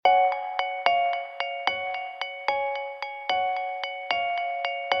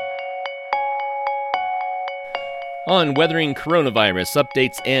On Weathering Coronavirus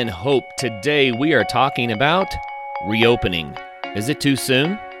Updates and Hope, today we are talking about reopening. Is it too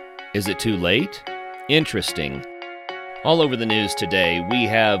soon? Is it too late? Interesting. All over the news today, we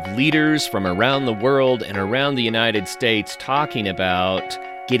have leaders from around the world and around the United States talking about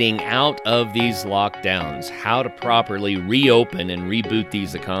getting out of these lockdowns, how to properly reopen and reboot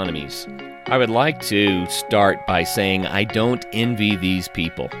these economies. I would like to start by saying I don't envy these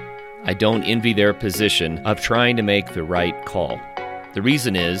people. I don't envy their position of trying to make the right call. The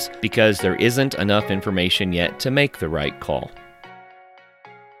reason is because there isn't enough information yet to make the right call.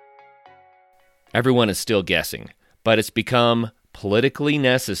 Everyone is still guessing, but it's become politically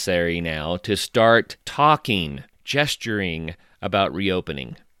necessary now to start talking, gesturing about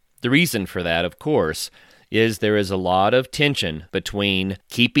reopening. The reason for that, of course, is there is a lot of tension between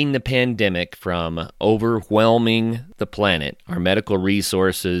keeping the pandemic from overwhelming the planet, our medical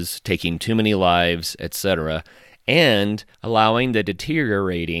resources, taking too many lives, etc., and allowing the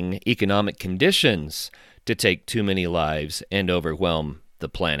deteriorating economic conditions to take too many lives and overwhelm the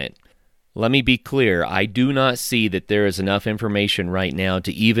planet. Let me be clear, I do not see that there is enough information right now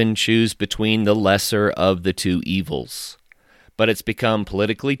to even choose between the lesser of the two evils. But it's become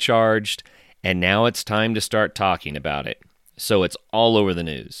politically charged, and now it's time to start talking about it. So it's all over the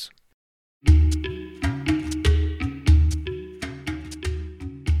news.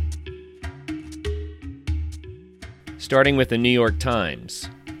 Starting with the New York Times.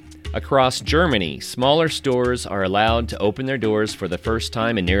 Across Germany, smaller stores are allowed to open their doors for the first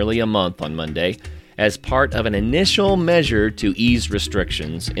time in nearly a month on Monday as part of an initial measure to ease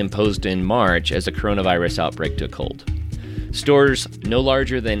restrictions imposed in March as a coronavirus outbreak took hold. Stores no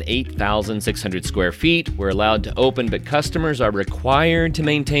larger than 8,600 square feet were allowed to open, but customers are required to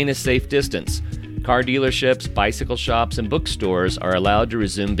maintain a safe distance. Car dealerships, bicycle shops, and bookstores are allowed to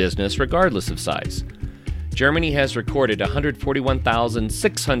resume business regardless of size. Germany has recorded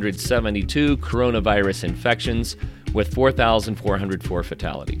 141,672 coronavirus infections, with 4,404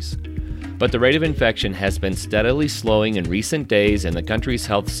 fatalities. But the rate of infection has been steadily slowing in recent days, and the country's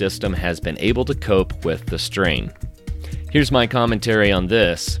health system has been able to cope with the strain. Here's my commentary on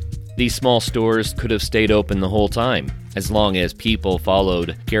this. These small stores could have stayed open the whole time, as long as people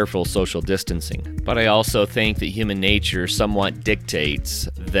followed careful social distancing. But I also think that human nature somewhat dictates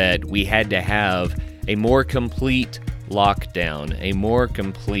that we had to have a more complete lockdown, a more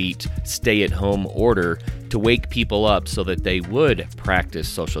complete stay-at-home order to wake people up so that they would practice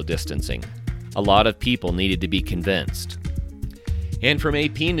social distancing. A lot of people needed to be convinced. And from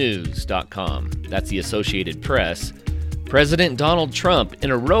APnews.com, that's the Associated Press, President Donald Trump,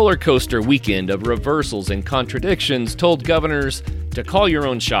 in a roller coaster weekend of reversals and contradictions, told governors to call your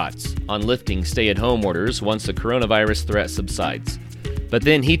own shots on lifting stay-at-home orders once the coronavirus threat subsides. But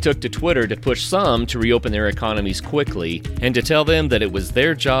then he took to Twitter to push some to reopen their economies quickly and to tell them that it was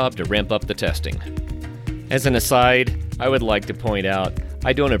their job to ramp up the testing. As an aside, I would like to point out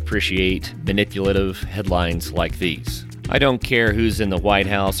I don't appreciate manipulative headlines like these. I don't care who's in the White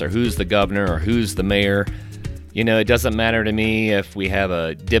House or who's the governor or who's the mayor. You know, it doesn't matter to me if we have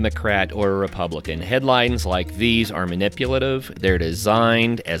a Democrat or a Republican. Headlines like these are manipulative. They're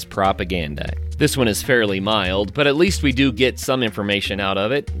designed as propaganda. This one is fairly mild, but at least we do get some information out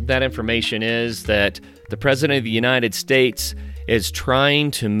of it. That information is that the President of the United States is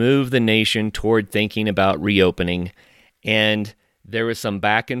trying to move the nation toward thinking about reopening, and there was some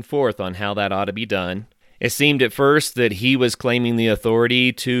back and forth on how that ought to be done. It seemed at first that he was claiming the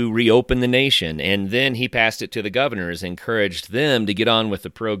authority to reopen the nation, and then he passed it to the governors, encouraged them to get on with the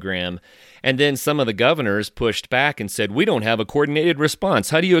program. And then some of the governors pushed back and said, "We don't have a coordinated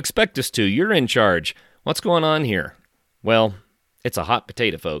response. How do you expect us to? You're in charge. What's going on here?" Well, it's a hot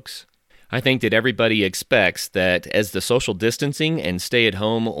potato, folks. I think that everybody expects that as the social distancing and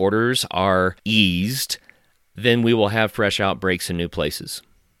stay-at-home orders are eased, then we will have fresh outbreaks in new places.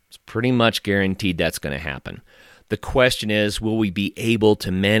 It's pretty much guaranteed that's going to happen. The question is, will we be able to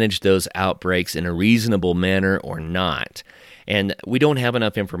manage those outbreaks in a reasonable manner or not? And we don't have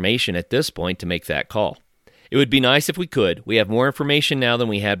enough information at this point to make that call. It would be nice if we could. We have more information now than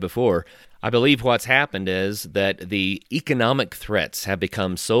we had before. I believe what's happened is that the economic threats have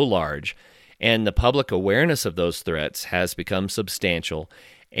become so large, and the public awareness of those threats has become substantial,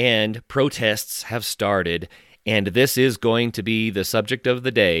 and protests have started. And this is going to be the subject of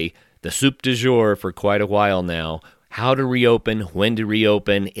the day, the soup du jour for quite a while now. How to reopen, when to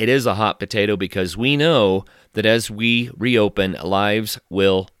reopen. It is a hot potato because we know that as we reopen, lives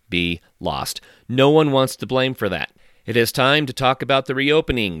will be lost. No one wants to blame for that. It is time to talk about the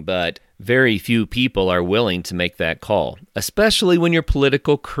reopening, but very few people are willing to make that call, especially when your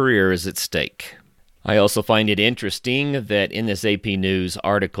political career is at stake. I also find it interesting that in this AP News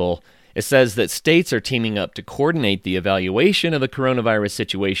article, it says that states are teaming up to coordinate the evaluation of the coronavirus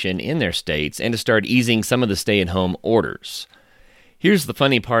situation in their states and to start easing some of the stay-at-home orders. Here's the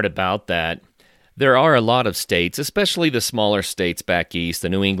funny part about that. There are a lot of states, especially the smaller states back east, the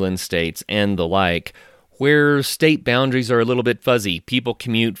New England states and the like, where state boundaries are a little bit fuzzy. People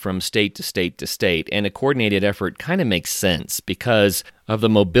commute from state to state to state, and a coordinated effort kind of makes sense because of the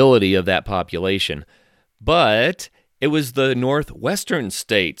mobility of that population. But it was the northwestern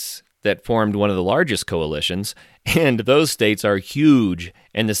states that formed one of the largest coalitions, and those states are huge,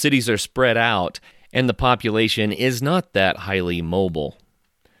 and the cities are spread out, and the population is not that highly mobile.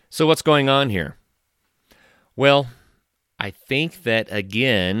 So what's going on here? Well, I think that,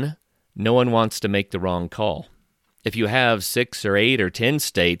 again, no one wants to make the wrong call. If you have 6 or 8 or 10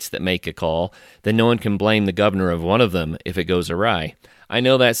 states that make a call, then no one can blame the governor of one of them if it goes awry. I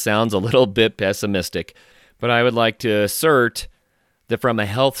know that sounds a little bit pessimistic, but I would like to assert that from a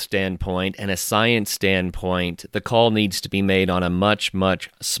health standpoint and a science standpoint, the call needs to be made on a much, much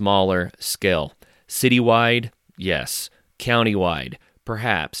smaller scale. Citywide, yes. Countywide,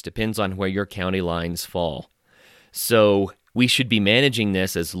 perhaps. Depends on where your county lines fall. So we should be managing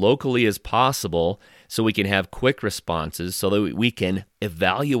this as locally as possible so we can have quick responses, so that we can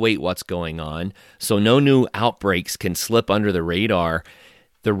evaluate what's going on, so no new outbreaks can slip under the radar.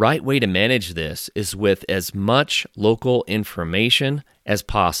 The right way to manage this is with as much local information as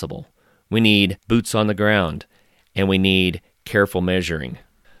possible. We need boots on the ground, and we need careful measuring.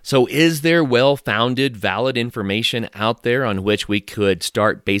 So is there well-founded, valid information out there on which we could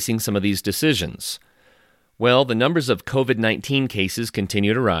start basing some of these decisions? Well, the numbers of COVID-19 cases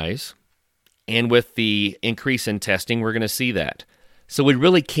continue to rise, and with the increase in testing, we're going to see that. So we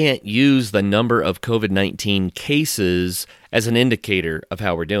really can't use the number of COVID-19 cases as an indicator of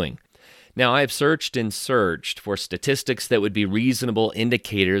how we're doing. Now, I've searched and searched for statistics that would be reasonable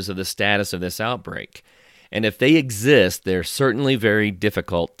indicators of the status of this outbreak, and if they exist, they're certainly very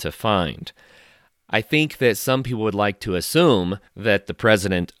difficult to find. I think that some people would like to assume that the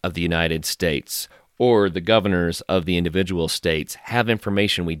President of the United States or the governors of the individual states have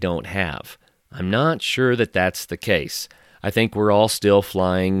information we don't have. I'm not sure that that's the case. I think we're all still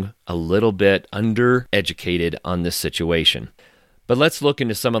flying a little bit undereducated on this situation. But let's look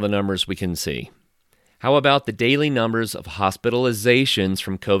into some of the numbers we can see. How about the daily numbers of hospitalizations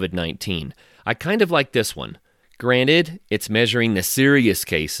from COVID-19? I kind of like this one. Granted, it's measuring the serious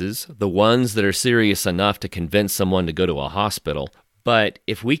cases, the ones that are serious enough to convince someone to go to a hospital. But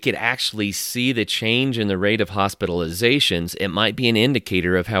if we could actually see the change in the rate of hospitalizations, it might be an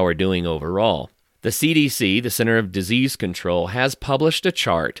indicator of how we're doing overall. The CDC, the Center of Disease Control, has published a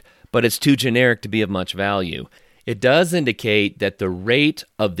chart, but it's too generic to be of much value. It does indicate that the rate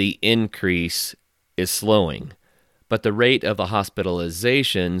of the increase is slowing, but the rate of the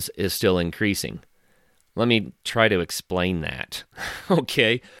hospitalizations is still increasing. Let me try to explain that.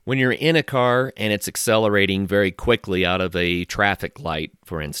 Okay, when you're in a car and it's accelerating very quickly out of a traffic light,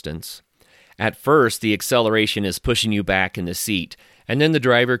 for instance, at first the acceleration is pushing you back in the seat, and then the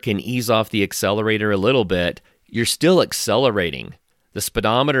driver can ease off the accelerator a little bit. You're still accelerating. The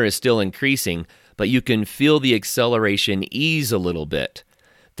speedometer is still increasing, but you can feel the acceleration ease a little bit.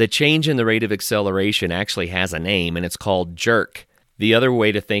 The change in the rate of acceleration actually has a name, and it's called jerk. The other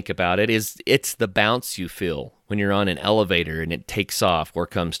way to think about it is it's the bounce you feel when you're on an elevator and it takes off or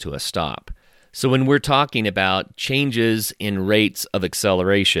comes to a stop. So when we're talking about changes in rates of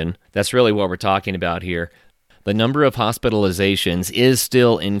acceleration, that's really what we're talking about here. The number of hospitalizations is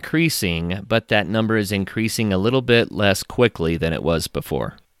still increasing, but that number is increasing a little bit less quickly than it was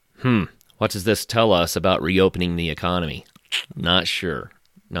before. What does this tell us about reopening the economy? Not sure.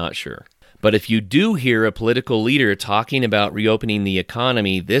 But if you do hear a political leader talking about reopening the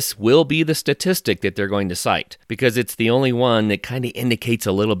economy, this will be the statistic that they're going to cite, because it's the only one that kind of indicates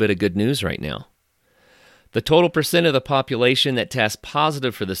a little bit of good news right now. The total percent of the population that tests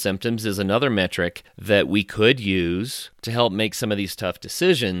positive for the symptoms is another metric that we could use to help make some of these tough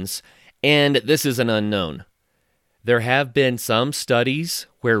decisions, and this is an unknown. There have been some studies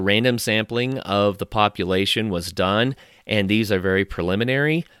where random sampling of the population was done, and these are very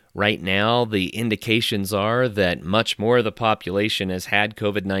preliminary. Right now, the indications are that much more of the population has had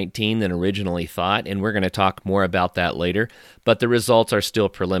COVID-19 than originally thought, and we're going to talk more about that later, but the results are still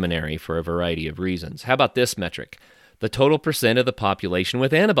preliminary for a variety of reasons. How about this metric? The total percent of the population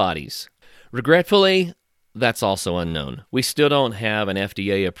with antibodies. Regretfully, that's also unknown. We still don't have an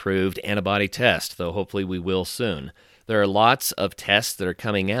FDA-approved antibody test, though hopefully we will soon. There are lots of tests that are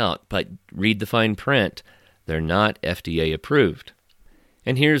coming out, but read the fine print. They're not FDA-approved.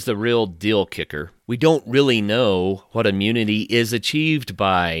 And here's the real deal kicker. We don't really know what immunity is achieved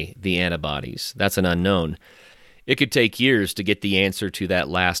by the antibodies. That's an unknown. It could take years to get the answer to that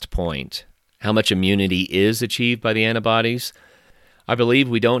last point. How much immunity is achieved by the antibodies? I believe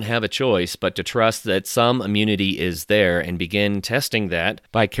we don't have a choice but to trust that some immunity is there and begin testing that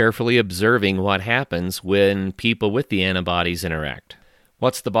by carefully observing what happens when people with the antibodies interact.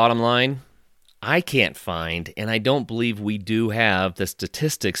 What's the bottom line? I can't find, and I don't believe we do have the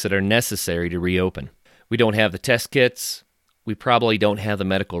statistics that are necessary to reopen. We don't have the test kits. We probably don't have the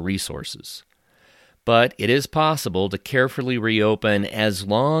medical resources. But it is possible to carefully reopen as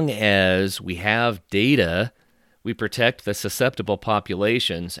long as we have data, we protect the susceptible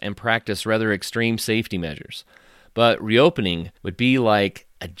populations, and practice rather extreme safety measures. But reopening would be like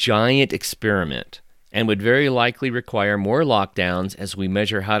a giant experiment and would very likely require more lockdowns as we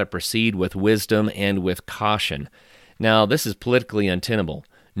measure how to proceed with wisdom and with caution. Now, this is politically untenable.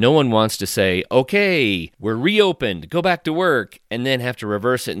 No one wants to say, okay, we're reopened, go back to work, and then have to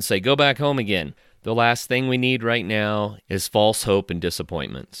reverse it and say, go back home again. The last thing we need right now is false hope and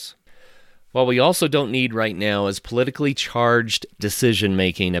disappointments. What we also don't need right now is politically charged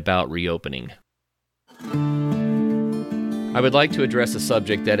decision-making about reopening. I would like to address a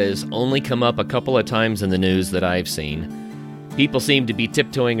subject that has only come up a couple of times in the news that I've seen. People seem to be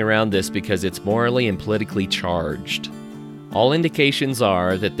tiptoeing around this because it's morally and politically charged. All indications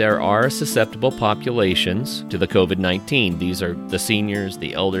are that there are susceptible populations to the COVID-19. These are the seniors,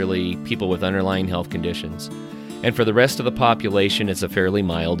 the elderly, people with underlying health conditions. And for the rest of the population, it's a fairly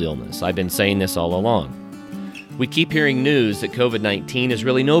mild illness. I've been saying this all along. We keep hearing news that COVID-19 is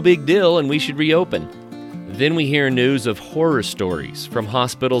really no big deal and we should reopen. Then we hear news of horror stories from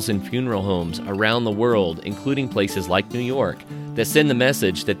hospitals and funeral homes around the world, including places like New York, that send the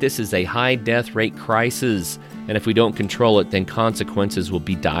message that this is a high death rate crisis, and if we don't control it, then consequences will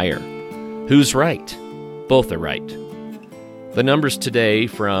be dire. Who's right? Both are right. The numbers today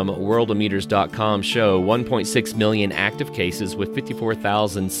from worldometers.com show 1.6 million active cases with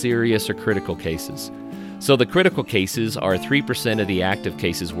 54,000 serious or critical cases. So the critical cases are 3% of the active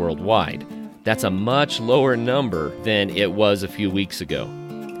cases worldwide. That's a much lower number than it was a few weeks ago.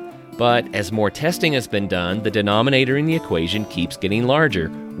 But as more testing has been done, the denominator in the equation keeps getting larger.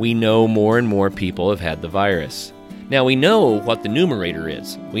 We know more and more people have had the virus. Now we know what the numerator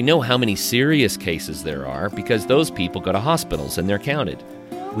is. We know how many serious cases there are because those people go to hospitals and they're counted.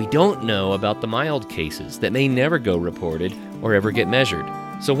 We don't know about the mild cases that may never go reported or ever get measured.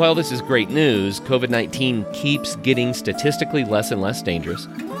 So while this is great news, COVID-19 keeps getting statistically less and less dangerous,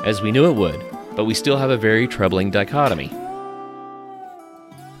 as we knew it would, but we still have a very troubling dichotomy.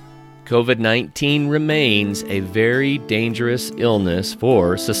 COVID-19 remains a very dangerous illness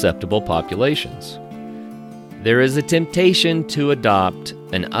for susceptible populations. There is a temptation to adopt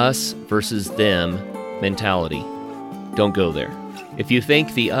an us versus them mentality. Don't go there. If you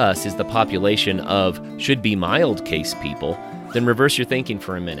think the us is the population of should-be mild case people, then reverse your thinking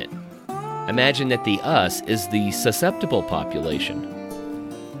for a minute. Imagine that the us is the susceptible population.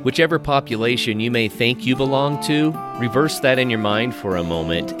 Whichever population you may think you belong to, reverse that in your mind for a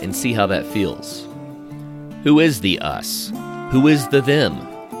moment and see how that feels. Who is the us? Who is the them?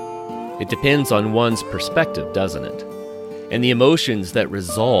 It depends on one's perspective, doesn't it? And the emotions that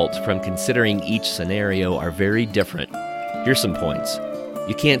result from considering each scenario are very different. Here's some points.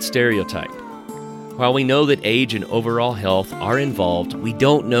 You can't stereotype. While we know that age and overall health are involved, we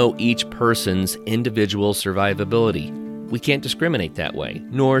don't know each person's individual survivability. We can't discriminate that way,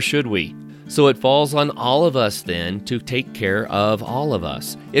 nor should we. So it falls on all of us then to take care of all of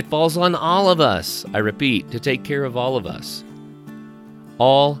us. It falls on all of us, I repeat, to take care of all of us.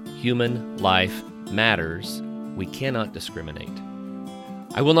 All human life matters. We cannot discriminate.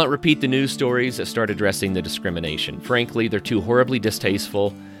 I will not repeat the news stories that start addressing the discrimination. Frankly, they're too horribly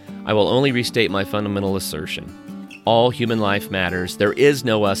distasteful. I will only restate my fundamental assertion. All human life matters. There is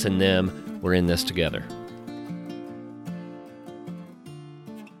no us and them. We're in this together.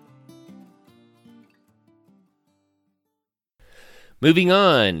 Moving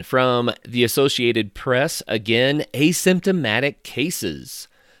on from the Associated Press, again, asymptomatic cases.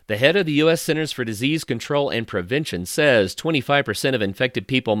 The head of the U.S. Centers for Disease Control and Prevention says 25% of infected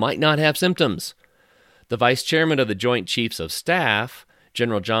people might not have symptoms. The vice chairman of the Joint Chiefs of Staff,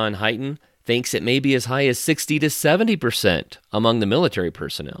 General John Hyten, thinks it may be as high as 60 to 70% among the military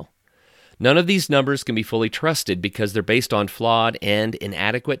personnel. None of these numbers can be fully trusted because they're based on flawed and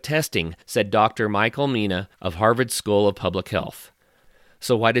inadequate testing, said Dr. Michael Mina of Harvard School of Public Health.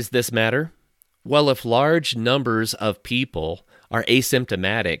 So why does this matter? Well, if large numbers of people are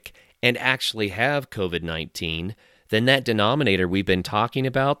asymptomatic and actually have COVID-19, then that denominator we've been talking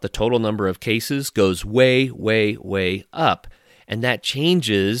about, the total number of cases, goes way, way, way up. And that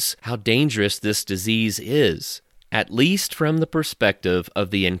changes how dangerous this disease is, at least from the perspective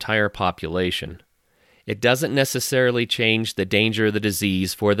of the entire population. It doesn't necessarily change the danger of the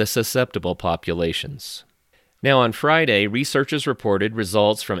disease for the susceptible populations. Now, on Friday, researchers reported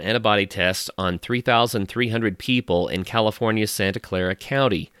results from antibody tests on 3,300 people in California's Santa Clara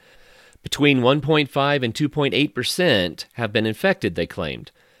County. Between 1.5 and 2.8% have been infected, they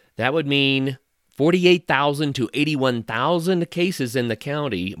claimed. That would mean 48,000 to 81,000 cases in the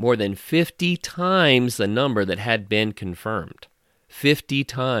county, more than 50 times the number that had been confirmed. 50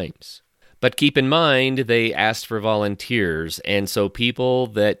 times. But keep in mind, they asked for volunteers, and so people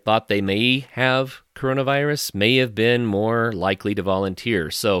that thought they may have coronavirus may have been more likely to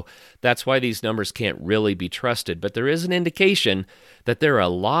volunteer. So that's why these numbers can't really be trusted. But there is an indication that there are a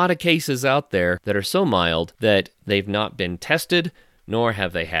lot of cases out there that are so mild that they've not been tested, nor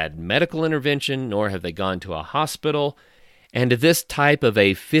have they had medical intervention, nor have they gone to a hospital. And this type of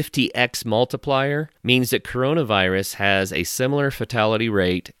a 50x multiplier means that coronavirus has a similar fatality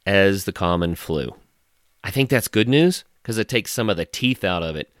rate as the common flu. I think that's good news because it takes some of the teeth out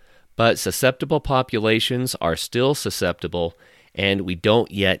of it. But susceptible populations are still susceptible, and we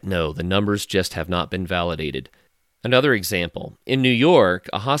don't yet know. The numbers just have not been validated. Another example, in New York,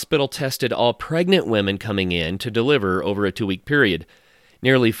 a hospital tested all pregnant women coming in to deliver over a 2-week period.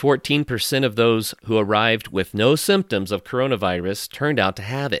 Nearly 14% of those who arrived with no symptoms of coronavirus turned out to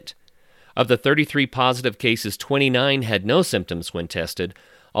have it. Of the 33 positive cases, 29 had no symptoms when tested,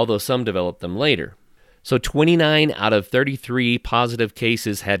 although some developed them later. So 29 out of 33 positive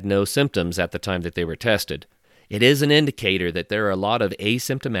cases had no symptoms at the time that they were tested. It is an indicator that there are a lot of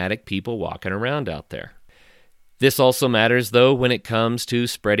asymptomatic people walking around out there. This also matters, though, when it comes to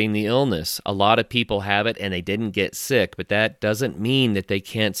spreading the illness. A lot of people have it and they didn't get sick, but that doesn't mean that they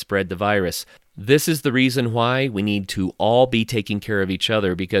can't spread the virus. This is the reason why we need to all be taking care of each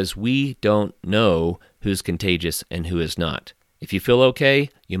other, because we don't know who's contagious and who is not. If you feel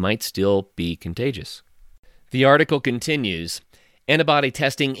okay, you might still be contagious. The article continues. Antibody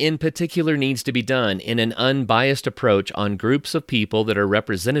testing in particular needs to be done in an unbiased approach on groups of people that are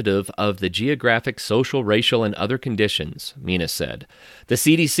representative of the geographic, social, racial, and other conditions, Mina said. The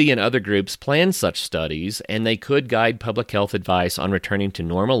CDC and other groups plan such studies, and they could guide public health advice on returning to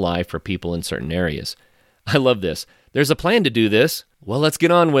normal life for people in certain areas. I love this. There's a plan to do this. Well, let's get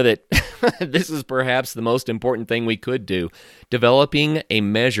on with it. This is perhaps the most important thing we could do, developing a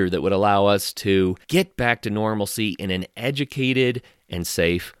measure that would allow us to get back to normalcy in an educated and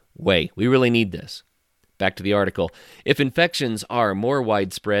safe way. We really need this. Back to the article. If infections are more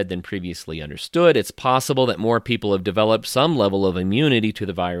widespread than previously understood, it's possible that more people have developed some level of immunity to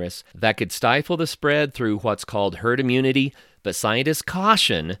the virus that could stifle the spread through what's called herd immunity, but scientists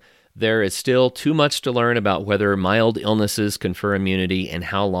caution there is still too much to learn about whether mild illnesses confer immunity and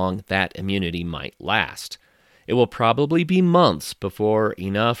how long that immunity might last. It will probably be months before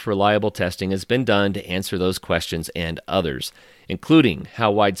enough reliable testing has been done to answer those questions and others, including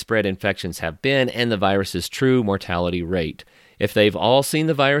how widespread infections have been and the virus's true mortality rate. If they've all seen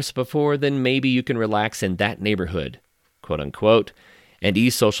the virus before, then maybe you can relax in that neighborhood, quote unquote, and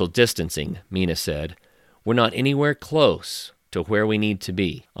ease social distancing, Mina said. We're not anywhere close to where we need to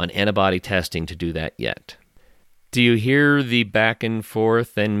be on antibody testing to do that yet. Do you hear the back and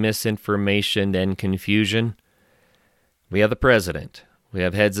forth and misinformation and confusion? We have the president. We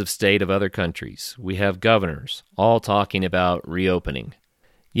have heads of state of other countries. We have governors, all talking about reopening.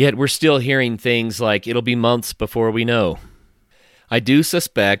 Yet we're still hearing things like it'll be months before we know. I do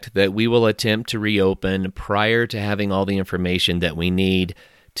suspect that we will attempt to reopen prior to having all the information that we need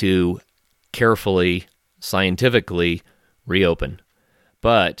to carefully, scientifically reopen.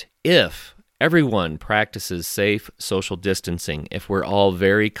 But if everyone practices safe social distancing, if we're all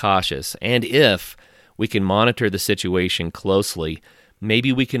very cautious, and if we can monitor the situation closely,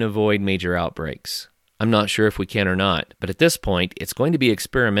 maybe we can avoid major outbreaks. I'm not sure if we can or not, but at this point, it's going to be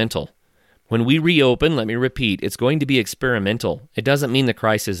experimental. When we reopen, let me repeat, it's going to be experimental. It doesn't mean the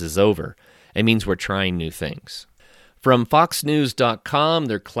crisis is over. It means we're trying new things. From FoxNews.com,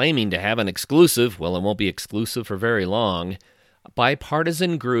 they're claiming to have an exclusive. Well, it won't be exclusive for very long. A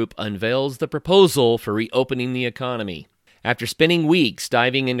bipartisan group unveils the proposal for reopening the economy. After spending weeks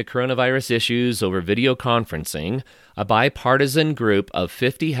diving into coronavirus issues over video conferencing, a bipartisan group of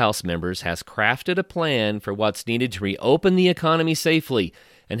 50 House members has crafted a plan for what's needed to reopen the economy safely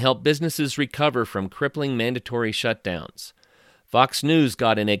and help businesses recover from crippling mandatory shutdowns. Fox News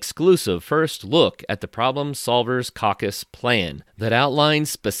got an exclusive first look at the Problem Solvers Caucus plan that outlines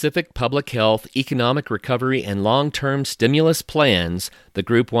specific public health, economic recovery, and long-term stimulus plans the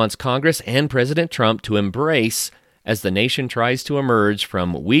group wants Congress and President Trump to embrace as the nation tries to emerge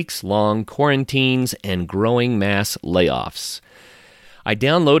from weeks-long quarantines and growing mass layoffs. I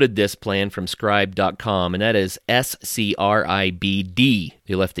downloaded this plan from Scribd.com, and that is SCRIBD.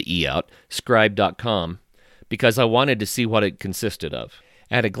 They left the E out, Scribd.com, because I wanted to see what it consisted of.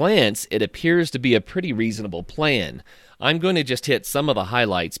 At a glance, it appears to be a pretty reasonable plan. I'm going to just hit some of the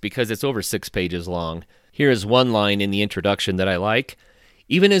highlights because it's over 6 pages long. Here is one line in the introduction that I like.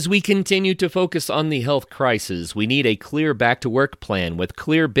 Even as we continue to focus on the health crisis, we need a clear back-to-work plan with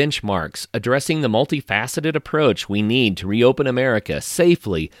clear benchmarks addressing the multifaceted approach we need to reopen America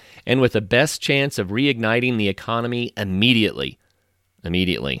safely and with the best chance of reigniting the economy immediately.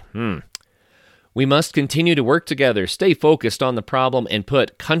 We must continue to work together, stay focused on the problem, and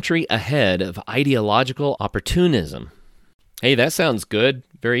put country ahead of ideological opportunism. Hey, that sounds good.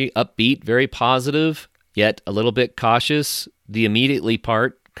 Very upbeat, very positive, yet a little bit cautious. The immediately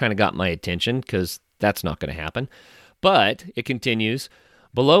part kind of got my attention because that's not going to happen. But it continues,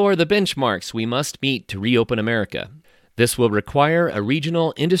 below are the benchmarks we must meet to reopen America. This will require a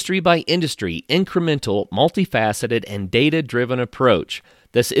regional, industry-by-industry, incremental, multifaceted, and data-driven approach.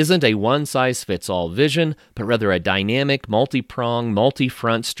 This isn't a one-size-fits-all vision, but rather a dynamic, multi-pronged,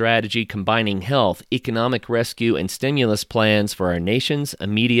 multi-front strategy combining health, economic rescue, and stimulus plans for our nation's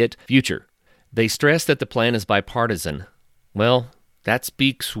immediate future. They stress that the plan is bipartisan. Well, that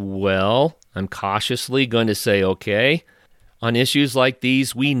speaks well. I'm cautiously going to say okay. On issues like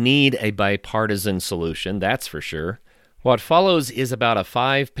these, we need a bipartisan solution, that's for sure. What follows is about a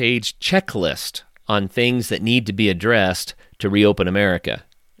 5-page checklist on things that need to be addressed to reopen America.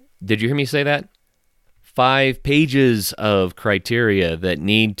 Did you hear me say that? 5 pages of criteria that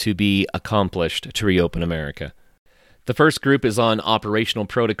need to be accomplished to reopen America. The first group is on operational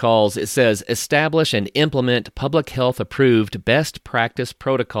protocols. It says, establish and implement public health approved best practice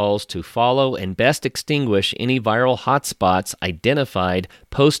protocols to follow and best extinguish any viral hotspots identified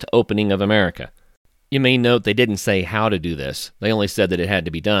post-opening of America. You may note they didn't say how to do this. They only said that it had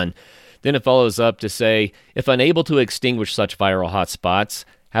to be done. Then it follows up to say, if unable to extinguish such viral hotspots,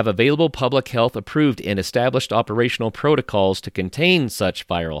 have available public health approved and established operational protocols to contain such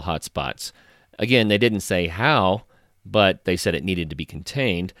viral hotspots. Again, they didn't say how, but they said it needed to be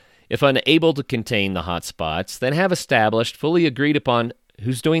contained. If unable to contain the hotspots, then have established, fully agreed upon,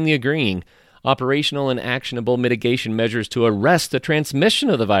 who's doing the agreeing, operational and actionable mitigation measures to arrest the transmission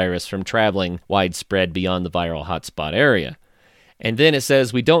of the virus from traveling widespread beyond the viral hotspot area. And then it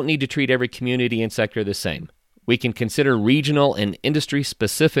says we don't need to treat every community and sector the same. We can consider regional and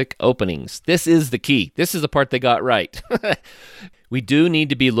industry-specific openings. This is the key. This is the part they got right. We do need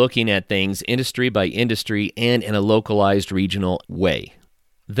to be looking at things industry by industry and in a localized regional way.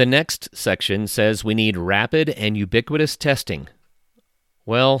 The next section says we need rapid and ubiquitous testing.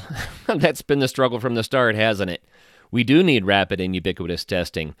 Well, that's been the struggle from the start, hasn't it? We do need rapid and ubiquitous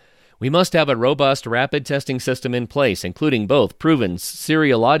testing. We must have a robust rapid testing system in place, including both proven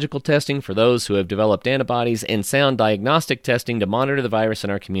serological testing for those who have developed antibodies and sound diagnostic testing to monitor the virus in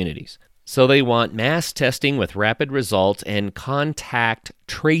our communities. So they want mass testing with rapid results and contact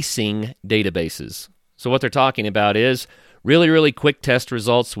tracing databases. So what they're talking about is really quick test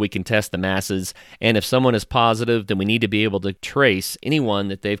results so we can test the masses, and if someone is positive, then we need to be able to trace anyone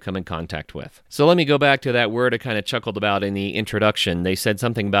that they've come in contact with. So let me go back to that word I kind of chuckled about in the introduction. They said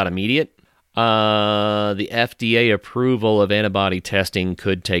something about immediate. The FDA approval of antibody testing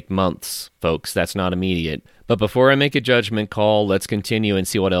could take months, folks. That's not immediate. But before I make a judgment call, let's continue and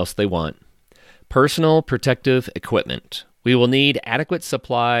see what else they want. Personal protective equipment. We will need adequate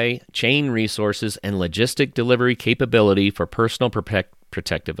supply, chain resources, and logistic delivery capability for personal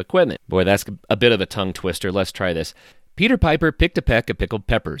protective equipment. Boy, that's a bit of a tongue twister. Let's try this. Peter Piper picked a peck of pickled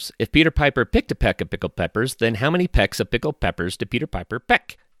peppers. If Peter Piper picked a peck of pickled peppers, then how many pecks of pickled peppers did Peter Piper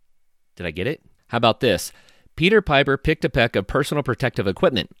peck? Did I get it? How about this? Peter Piper picked a peck of personal protective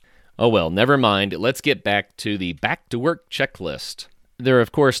equipment. Oh well, never mind. Let's get back to the back-to-work checklist. They're,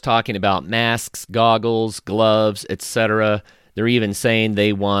 of course, talking about masks, goggles, gloves, etc. They're even saying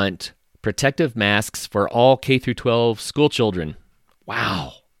they want protective masks for all K-12 school children.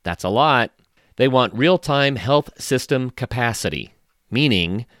 Wow, that's a lot. They want real-time health system capacity,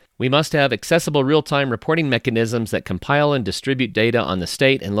 meaning we must have accessible real-time reporting mechanisms that compile and distribute data on the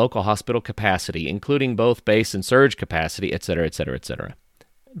state and local hospital capacity, including both base and surge capacity, etc., etc., etc.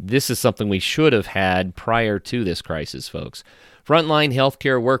 This is something we should have had prior to this crisis, folks. Frontline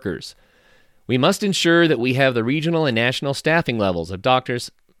healthcare workers. We must ensure that we have the regional and national staffing levels of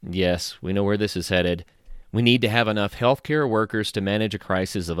doctors. Yes, we know where this is headed. We need to have enough healthcare workers to manage a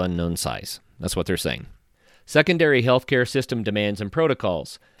crisis of unknown size. That's what they're saying. Secondary healthcare system demands and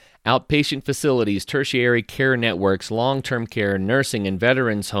protocols. Outpatient facilities, tertiary care networks, long-term care, nursing and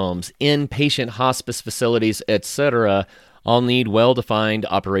veterans homes, inpatient hospice facilities, etc. all need well-defined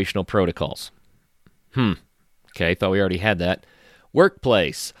operational protocols. Okay, thought we already had that.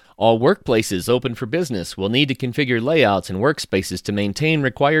 Workplace. All workplaces open for business will need to configure layouts and workspaces to maintain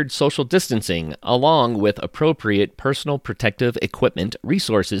required social distancing, along with appropriate personal protective equipment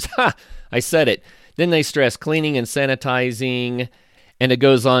resources. Ha! I said it. Then they stress cleaning and sanitizing, and it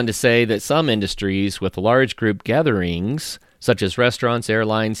goes on to say that some industries with large group gatherings, such as restaurants,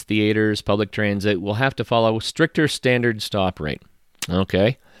 airlines, theaters, public transit, will have to follow stricter standards to operate.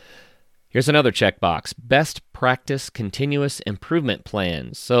 Okay. Here's another checkbox. Best practice continuous improvement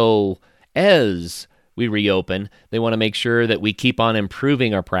plans. So as we reopen, they want to make sure that we keep on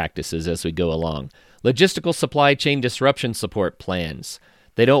improving our practices as we go along. Logistical supply chain disruption support plans.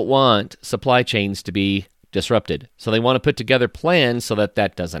 They don't want supply chains to be disrupted. So they want to put together plans so that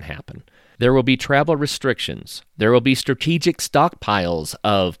that doesn't happen. There will be travel restrictions. There will be strategic stockpiles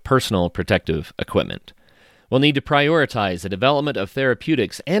of personal protective equipment. We'll need to prioritize the development of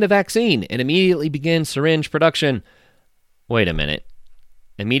therapeutics and a vaccine and immediately begin syringe production. Wait a minute.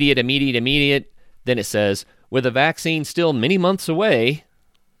 Immediate. Then it says, with a vaccine still many months away.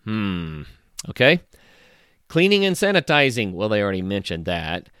 Okay. Cleaning and sanitizing. Well, they already mentioned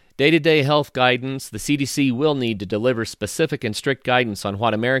that. Day-to-day health guidance. The CDC will need to deliver specific and strict guidance on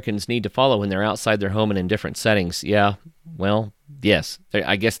what Americans need to follow when they're outside their home and in different settings. Yeah, well, yes.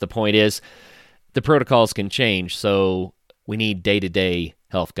 I guess the point is, the protocols can change, so we need day-to-day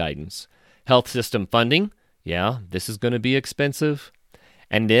health guidance. Health system funding, yeah, this is going to be expensive.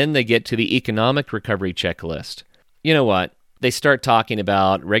 And then they get to the economic recovery checklist. You know what? They start talking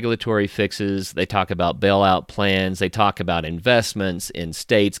about regulatory fixes. They talk about bailout plans. They talk about investments in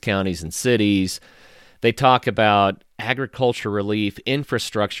states, counties, and cities. They talk about agriculture relief,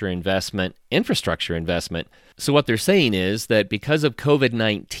 infrastructure investment. So what they're saying is that because of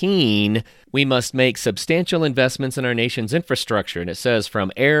COVID-19, we must make substantial investments in our nation's infrastructure. And it says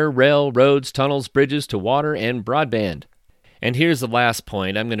from air, rail, roads, tunnels, bridges to water and broadband. And here's the last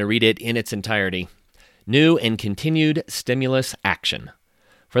point. I'm going to read it in its entirety. New and continued stimulus action.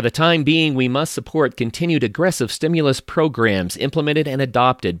 For the time being, we must support continued aggressive stimulus programs implemented and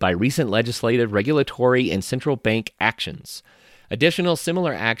adopted by recent legislative, regulatory, and central bank actions. Additional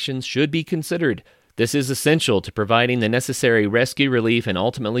similar actions should be considered. This is essential to providing the necessary rescue, relief, and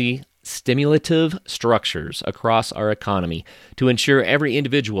ultimately stimulative structures across our economy to ensure every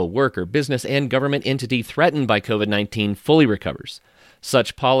individual, worker, business, and government entity threatened by COVID-19 fully recovers.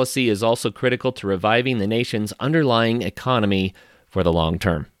 Such policy is also critical to reviving the nation's underlying economy for the long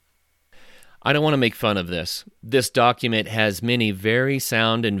term. I don't want to make fun of this. This document has many very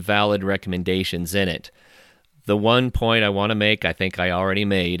sound and valid recommendations in it. The one point I want to make, I think I already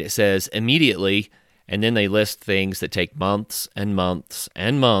made. It says immediately, and then they list things that take months and months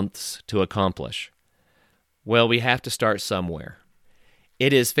and months to accomplish. Well, we have to start somewhere.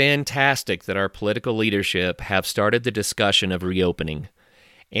 It is fantastic that our political leadership have started the discussion of reopening.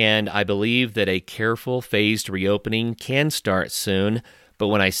 And I believe that a careful, phased reopening can start soon. But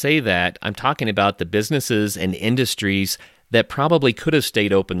when I say that, I'm talking about the businesses and industries that probably could have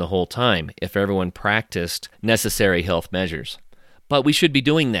stayed open the whole time if everyone practiced necessary health measures. But we should be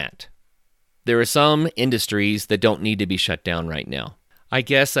doing that. There are some industries that don't need to be shut down right now. I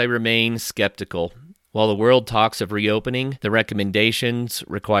guess I remain skeptical. While the world talks of reopening, the recommendations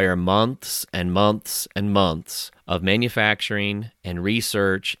require months and months and months of manufacturing and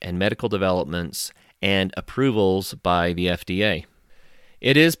research and medical developments and approvals by the FDA.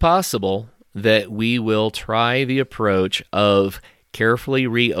 It is possible that we will try the approach of carefully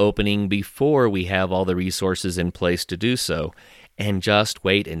reopening before we have all the resources in place to do so, and just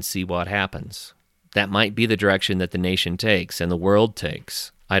wait and see what happens. That might be the direction that the nation takes and the world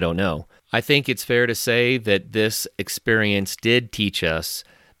takes. I don't know. I think it's fair to say that this experience did teach us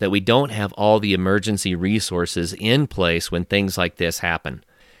that we don't have all the emergency resources in place when things like this happen.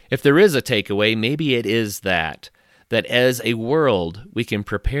 If there is a takeaway, maybe it is that as a world, we can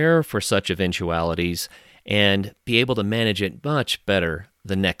prepare for such eventualities and be able to manage it much better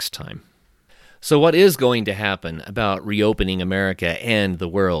the next time. So what is going to happen about reopening America and the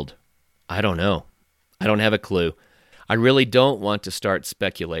world? I don't know. I don't have a clue. I really don't want to start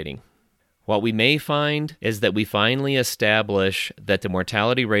speculating. What we may find is that we finally establish that the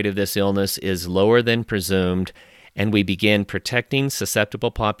mortality rate of this illness is lower than presumed, and we begin protecting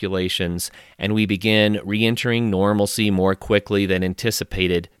susceptible populations, and we begin re-entering normalcy more quickly than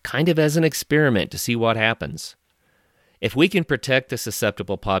anticipated, kind of as an experiment to see what happens. If we can protect the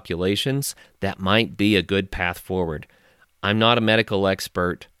susceptible populations, that might be a good path forward. I'm not a medical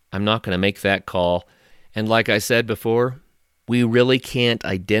expert. I'm not going to make that call. And like I said before, we really can't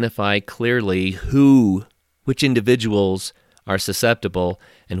identify clearly which individuals are susceptible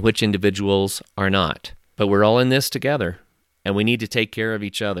and which individuals are not. But we're all in this together, and we need to take care of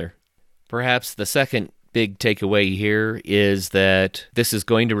each other. Perhaps the second big takeaway here is that this is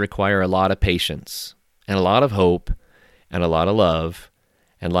going to require a lot of patience and a lot of hope and a lot of love.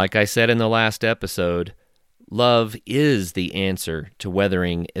 And like I said in the last episode, love is the answer to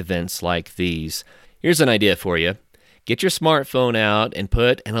weathering events like these. Here's an idea for you. Get your smartphone out and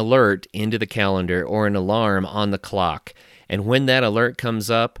put an alert into the calendar or an alarm on the clock. And when that alert comes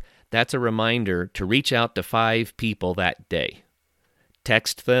up, that's a reminder to reach out to 5 people that day.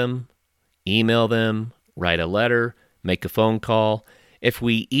 Text them, email them, write a letter, make a phone call. If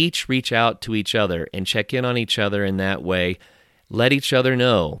we each reach out to each other and check in on each other in that way, let each other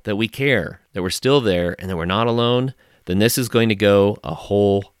know that we care, that we're still there, and that we're not alone, then this is going to go a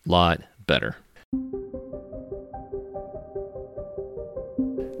whole lot better.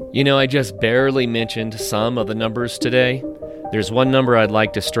 You know, I just barely mentioned some of the numbers today. There's one number I'd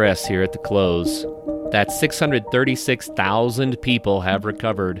like to stress here at the close. That's 636,000 people have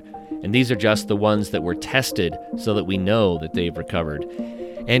recovered, and these are just the ones that were tested so that we know that they've recovered.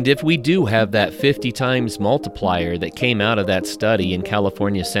 And if we do have that 50 times multiplier that came out of that study in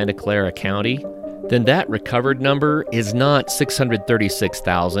California, Santa Clara County, then that recovered number is not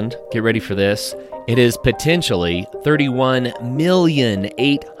 636,000. Get ready for this. It is potentially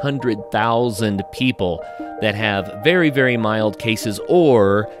 31,800,000 people that have very, very mild cases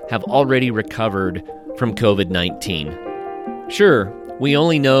or have already recovered from COVID-19. Sure, we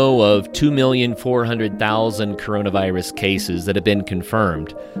only know of 2,400,000 coronavirus cases that have been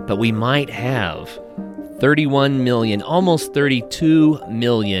confirmed, but we might have 31 million, almost 32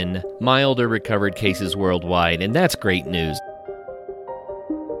 million mild or recovered cases worldwide, and that's great news.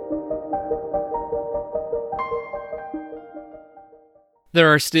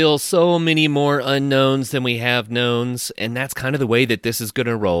 There are still so many more unknowns than we have knowns, and that's kind of the way that this is going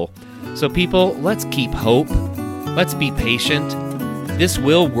to roll. So people, let's keep hope. Let's be patient. This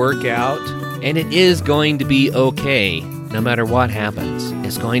will work out, and it is going to be okay. No matter what happens,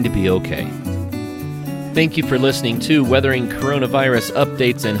 it's going to be okay. Thank you for listening to Weathering Coronavirus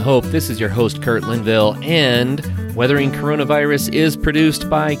Updates and Hope. This is your host, Kurt Linville, and Weathering Coronavirus is produced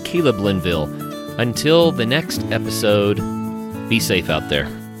by Caleb Linville. Until the next episode, be safe out there.